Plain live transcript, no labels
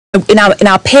In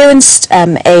our parents'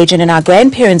 age and in our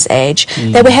grandparents' age,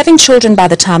 they were having children by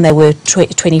the time they were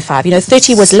 25.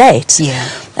 30 was late. Yeah.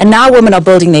 And now women are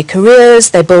building their careers,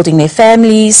 they're building their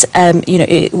families,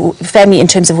 family in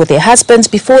terms of with their husbands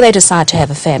before they decide to have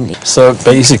a family. So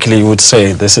basically you would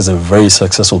say this is a very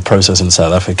successful process in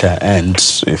South Africa, and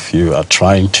if you are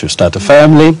trying to start a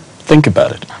family, think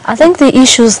about it. I think the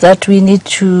issues that we need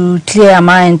to clear our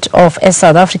mind of as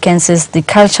South Africans is the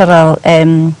cultural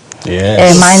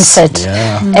mindset.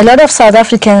 Yeah. A lot of South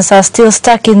Africans are still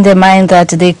stuck in the mind that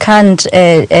they can't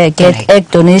get egg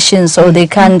donations, or they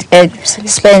can't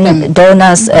spend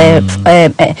donors,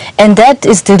 and that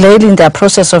is delaying their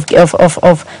process of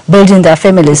building their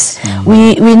families.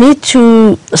 We need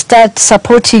to start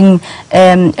supporting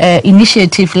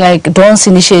initiatives like Dawn's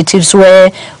initiatives,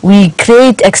 where we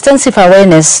create extensive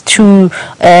awareness to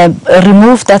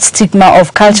remove that stigma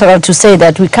of cultural, to say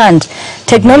that we can't.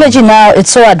 Technology now,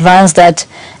 it's so advanced that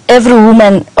every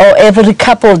woman or every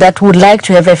couple that would like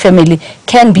to have a family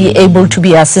can be able to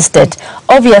be assisted.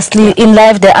 Obviously, in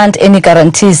life there aren't any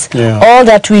guarantees. All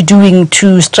that we're doing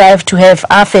to strive to have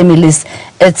our families,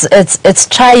 it's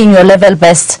trying your level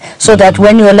best, so that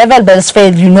when your level best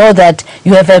fails, you know that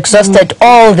you have exhausted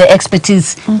all the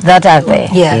expertise that are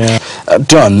there.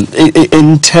 Dawn,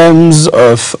 in terms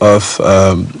of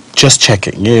just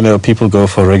checking, people go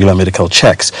for regular medical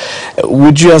checks.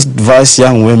 Would you advise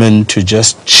young women to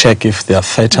just check if they are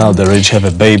fertile, they're ready to have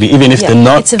a baby, even if they're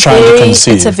not trying to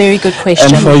conceive? It's a very good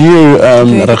question. And for you,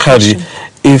 Rakhaji,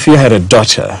 if you had a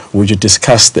daughter, would you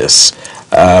discuss this?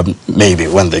 Maybe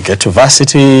when they get to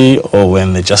varsity, or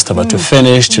when they're just about to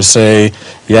finish, to say,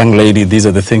 young lady, these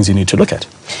are the things you need to look at?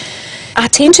 I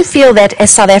tend to feel that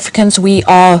as South Africans we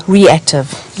are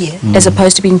reactive as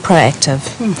opposed to being proactive.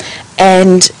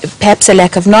 And perhaps a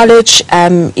lack of knowledge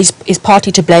is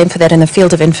partly to blame for that in the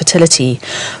field of infertility.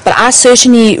 But I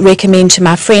certainly recommend to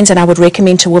my friends, and I would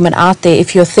recommend to women out there,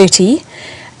 if you're 30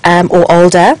 or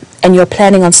older and you're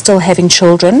planning on still having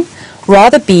children,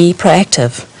 rather be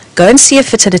proactive. Go and see a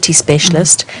fertility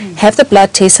specialist, have the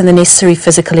blood tests and the necessary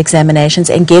physical examinations,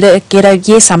 and get a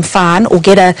yes, I'm fine, or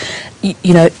get a,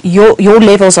 your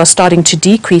levels are starting to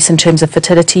decrease in terms of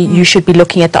fertility. You should be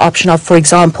looking at the option of, for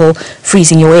example,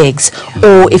 freezing your eggs,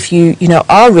 or if you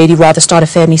are ready, rather start a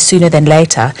family sooner than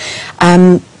later.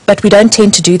 But we don't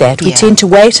tend to do that. We tend to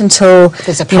wait until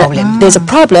there's a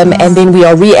problem, and then we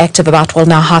are reactive about, well,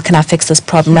 now how can I fix this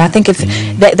problem? And I think if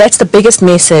that's the biggest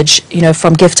message,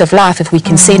 from Gift of Life, if we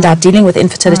can send out dealing with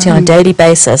infertility on a daily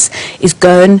basis, is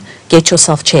go and get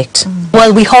yourself checked.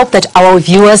 Well, we hope that our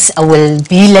viewers will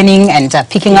be learning and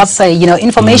picking up,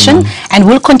 information, and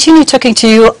we'll continue talking to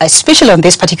you, especially on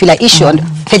this particular issue on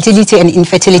fertility and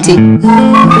infertility.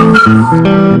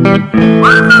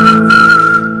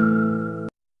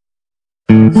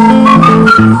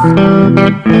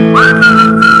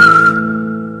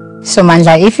 So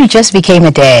Mandla, if you just became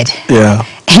a dad,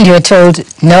 and you were told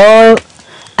no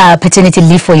paternity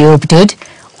leave for your dude,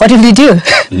 what will you do?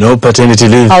 No paternity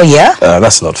leave? Oh yeah?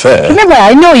 That's not fair. Remember,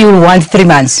 I know you want 3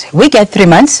 months. We get 3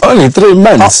 months. Only 3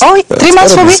 months? Oh, 3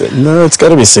 months for me? No, it's got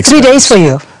to be 6 3 months. days for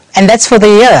you, and that's for the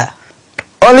year.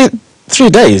 Only 3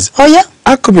 days? Oh yeah?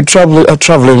 I could be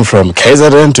traveling from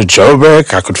KZN to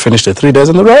Joburg. I could finish the 3 days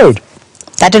on the road.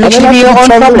 That will actually be your own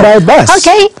problem. By bus.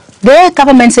 Okay, the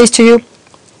government says to you,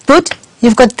 good,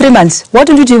 you've got 3 months. What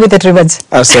will you do with the 3 months?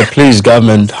 I said, please,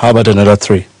 government, how about another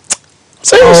 3?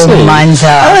 Seriously. Oh,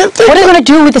 Manza. What are you going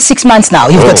to do with the 6 months now?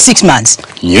 You've got 6 months.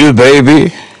 New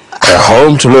baby, a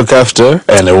home to look after,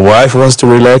 and a wife who wants to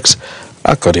relax.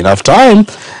 I got enough time.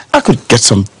 I could get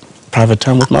some private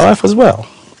time with my wife as well.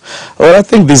 Well, I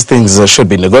think these things should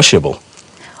be negotiable.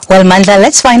 Well, Mandla,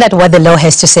 let's find out what the law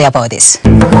has to say about this.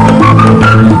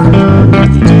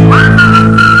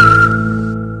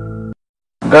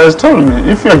 Guys, tell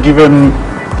me, if you're given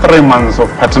 3 months of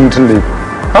paternity leave,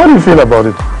 how do you feel about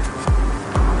it?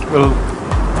 Well,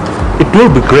 it will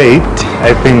be great,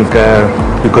 I think,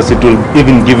 because it will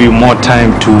even give you more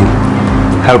time to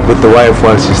help with the wife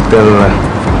while she's still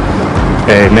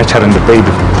nurturing the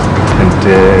baby, and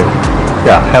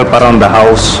help around the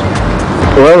house.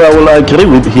 Well, I will agree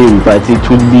with him, but it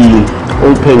will be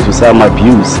open to some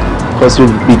abuse, because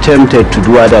you'll be tempted to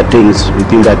do other things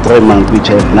within that 3 months which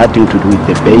have nothing to do with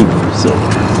the baby. So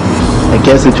I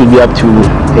guess it will be up to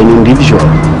an individual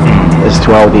as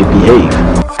to how they behave.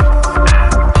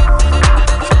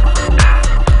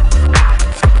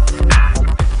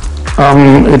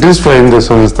 It is fair in the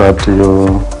sense that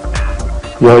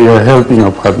you're helping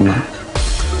your partner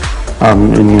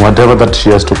in whatever that she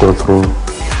has to go through.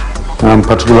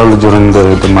 Particularly during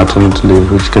the maternity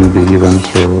leave, which can be given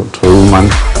to a woman.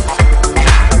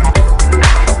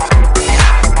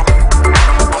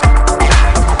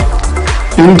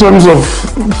 In terms of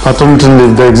paternity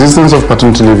leave, the existence of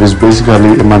paternity leave is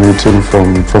basically emanating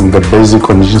from the Basic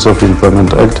Conditions of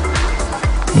Employment Act.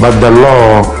 But the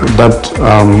law that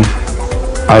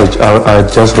I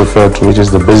just referred to, which is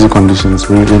the Basic Conditions,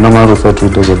 we normally refer to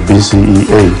it as a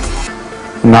BCEA.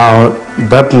 Now,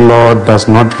 that law does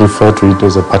not refer to it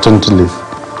as a paternity leave.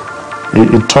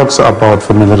 It talks about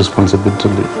family responsibility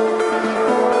leave.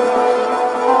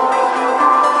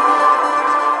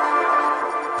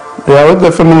 Yeah, with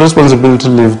the family responsibility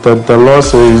leave, that the law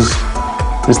says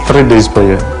is 3 days per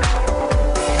year.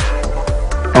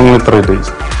 Only 3 days.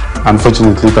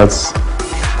 Unfortunately, that's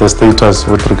the status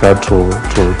with regard to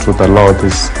the law.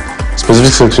 This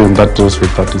specific section that deals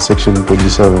with that is section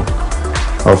 27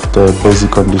 of the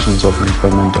Basic Conditions of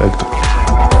Employment Act.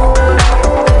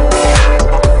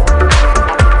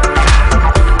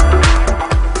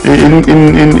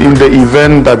 In the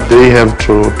event that they have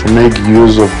to make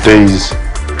use of days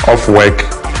of work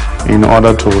in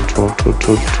order to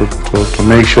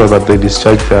make sure that they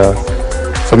discharge their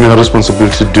family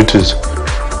responsibility duties,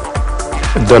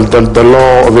 the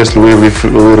law obviously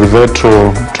will revert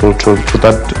to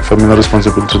that family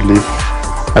responsibility leave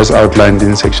as outlined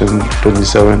in section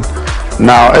 27.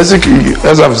 Now, as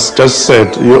I've just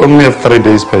said, you only have 3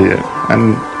 days per year,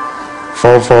 and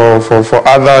for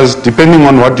others, depending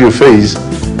on what you face,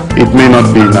 it may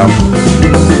not be enough.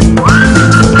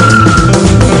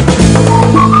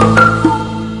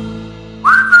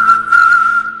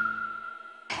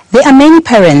 There are many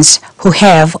parents who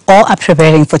have or are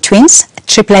preparing for twins,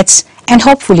 triplets, and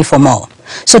hopefully for more.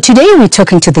 So today we're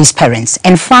talking to these parents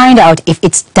and find out if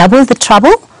it's double the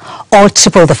trouble or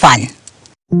triple the fun.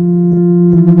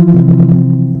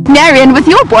 Marion, with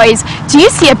your boys, do you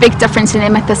see a big difference in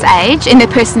them at this age, in their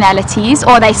personalities,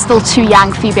 or are they still too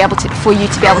young for you to be able to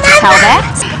tell that?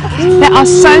 They are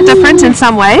so different in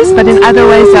some ways, but in other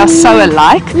ways they are so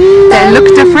alike. They look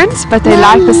different, but they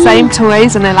like the same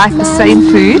toys and they like the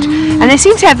same food, and they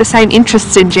seem to have the same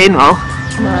interests in general.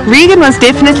 Regan was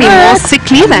definitely more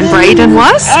sickly than Braden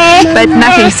was, but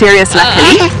nothing serious,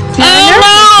 luckily.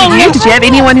 Did you have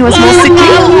anyone who was more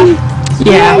sickly?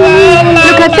 Yeah.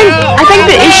 Look, I think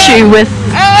the issue with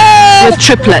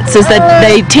triplets is that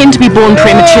they tend to be born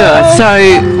premature.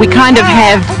 So we kind of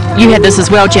have, you had this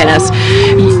as well, Janice,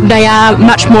 they are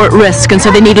much more at risk, and so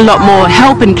they need a lot more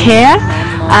help and care.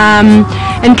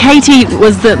 And Katie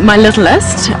was my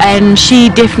littlest, and she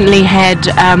definitely had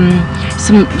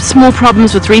some small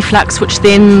problems with reflux, which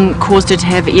then caused her to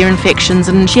have ear infections,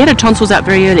 and she had her tonsils out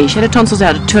very early. She had her tonsils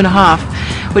out at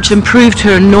 2.5, which improved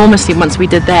her enormously once we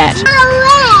did that.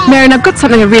 Marion, I've got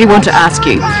something I really want to ask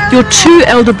you. Your 2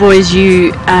 elder boys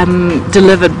you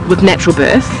delivered with natural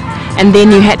birth, and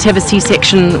then you had to have a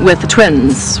C-section with the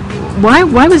twins. Why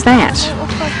was that?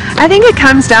 I think it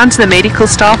comes down to the medical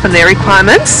staff and their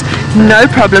requirements. No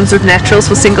problems with naturals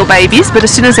for single babies, but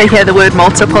as soon as they hear the word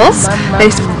multiples,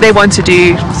 they want to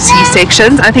do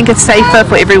C-sections. I think it's safer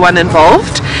for everyone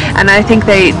involved, and I think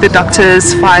the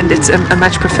doctors find it's a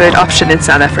much preferred option in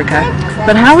South Africa.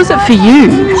 But how was it for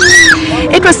you?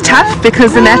 It was tough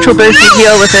because the natural birth you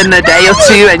heal within a day or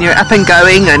two and you're up and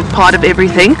going and part of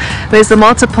everything, whereas the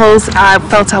multiples, I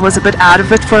felt I was a bit out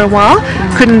of it for a while.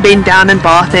 Couldn't bend down and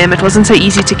bath them. It wasn't so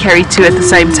easy to carry 2 at the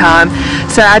same time,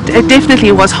 so it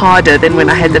definitely was harder than when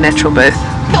I had the natural birth.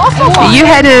 You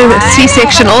had a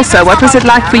C-section also. What was it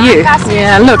like for you?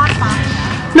 Yeah, look,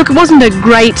 it wasn't a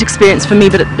great experience for me,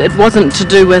 but it wasn't to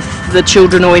do with the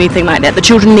children or anything like that. The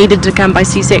children needed to come by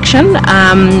C-section,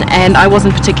 and I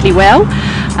wasn't particularly well,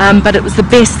 but it was the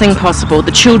best thing possible.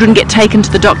 The children get taken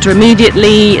to the doctor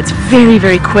immediately. It's very,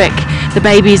 very quick. The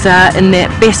babies are in their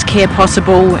best care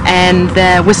possible, and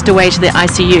they're whisked away to the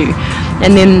ICU.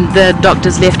 And then the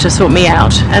doctor's left to sort me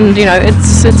out. And,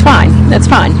 it's fine. That's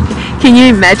fine. Can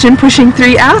you imagine pushing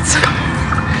 3 out?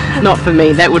 Not for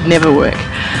me. That would never work.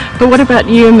 But what about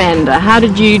you, Amanda? How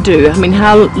did you do? I mean,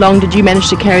 how long did you manage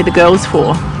to carry the girls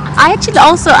for? I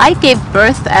gave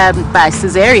birth by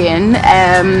cesarean.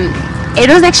 It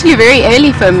was actually very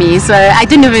early for me, so I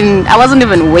wasn't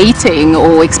even waiting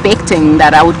or expecting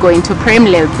that I would go into prem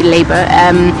labor.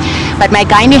 But my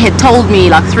gynae had told me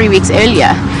like 3 weeks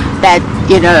earlier that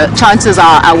chances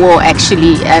are I will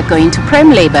actually go into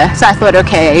prem labor. So I thought,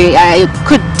 okay, I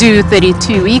could do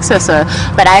 32 weeks or so,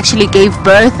 but I actually gave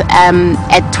birth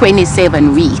at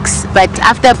 27 weeks. But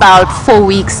after about 4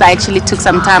 weeks, I actually took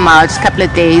some time out, just a couple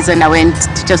of days, and I went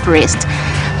to just rest.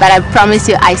 But I promise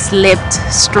you, I slept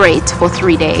straight for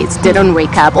 3 days. Didn't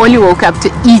wake up. Only woke up to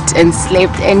eat and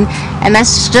slept, and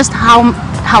that's just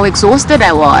how exhausted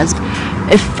I was.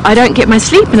 If I don't get my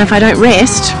sleep and if I don't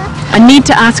rest, I need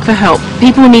to ask for help.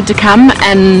 People need to come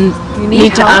and You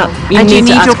need help. And you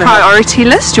need your priority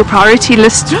list. Your priority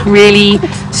list really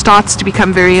starts to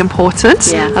become very important.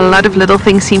 Yeah. A lot of little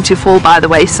things seem to fall by the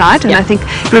wayside, and I think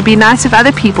it would be nice if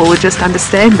other people would just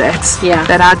understand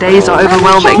that our days are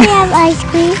overwhelming. Can I have ice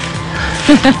cream?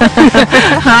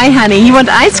 Hi, honey. You want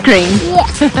ice cream?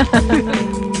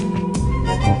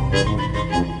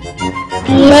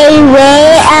 They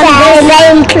wear the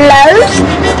same clothes,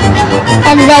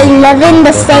 and they live in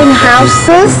the same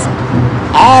houses,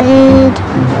 and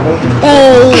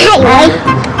they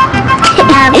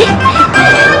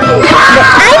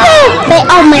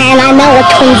oh man, I know what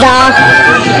twins are,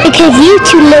 because you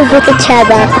two live with each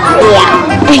other. Yeah.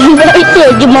 Very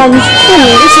good, your mom's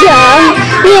twins. Yeah.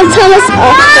 Me and Thomas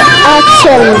are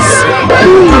twins.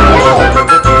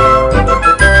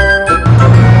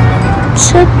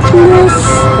 Triplets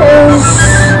is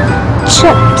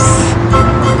chips.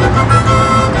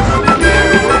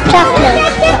 Chocolate.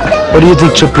 What do you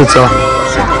think triplets are?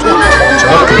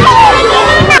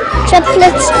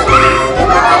 Triplets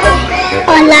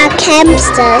are like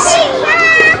hamsters.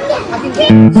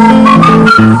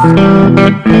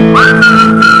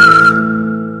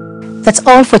 That's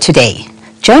all for today.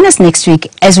 Join us next week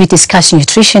as we discuss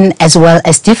nutrition as well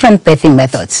as different birthing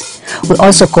methods. We'll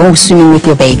also go swimming with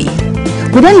your baby.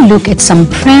 We then look at some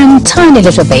tiny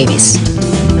little babies.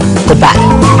 Goodbye.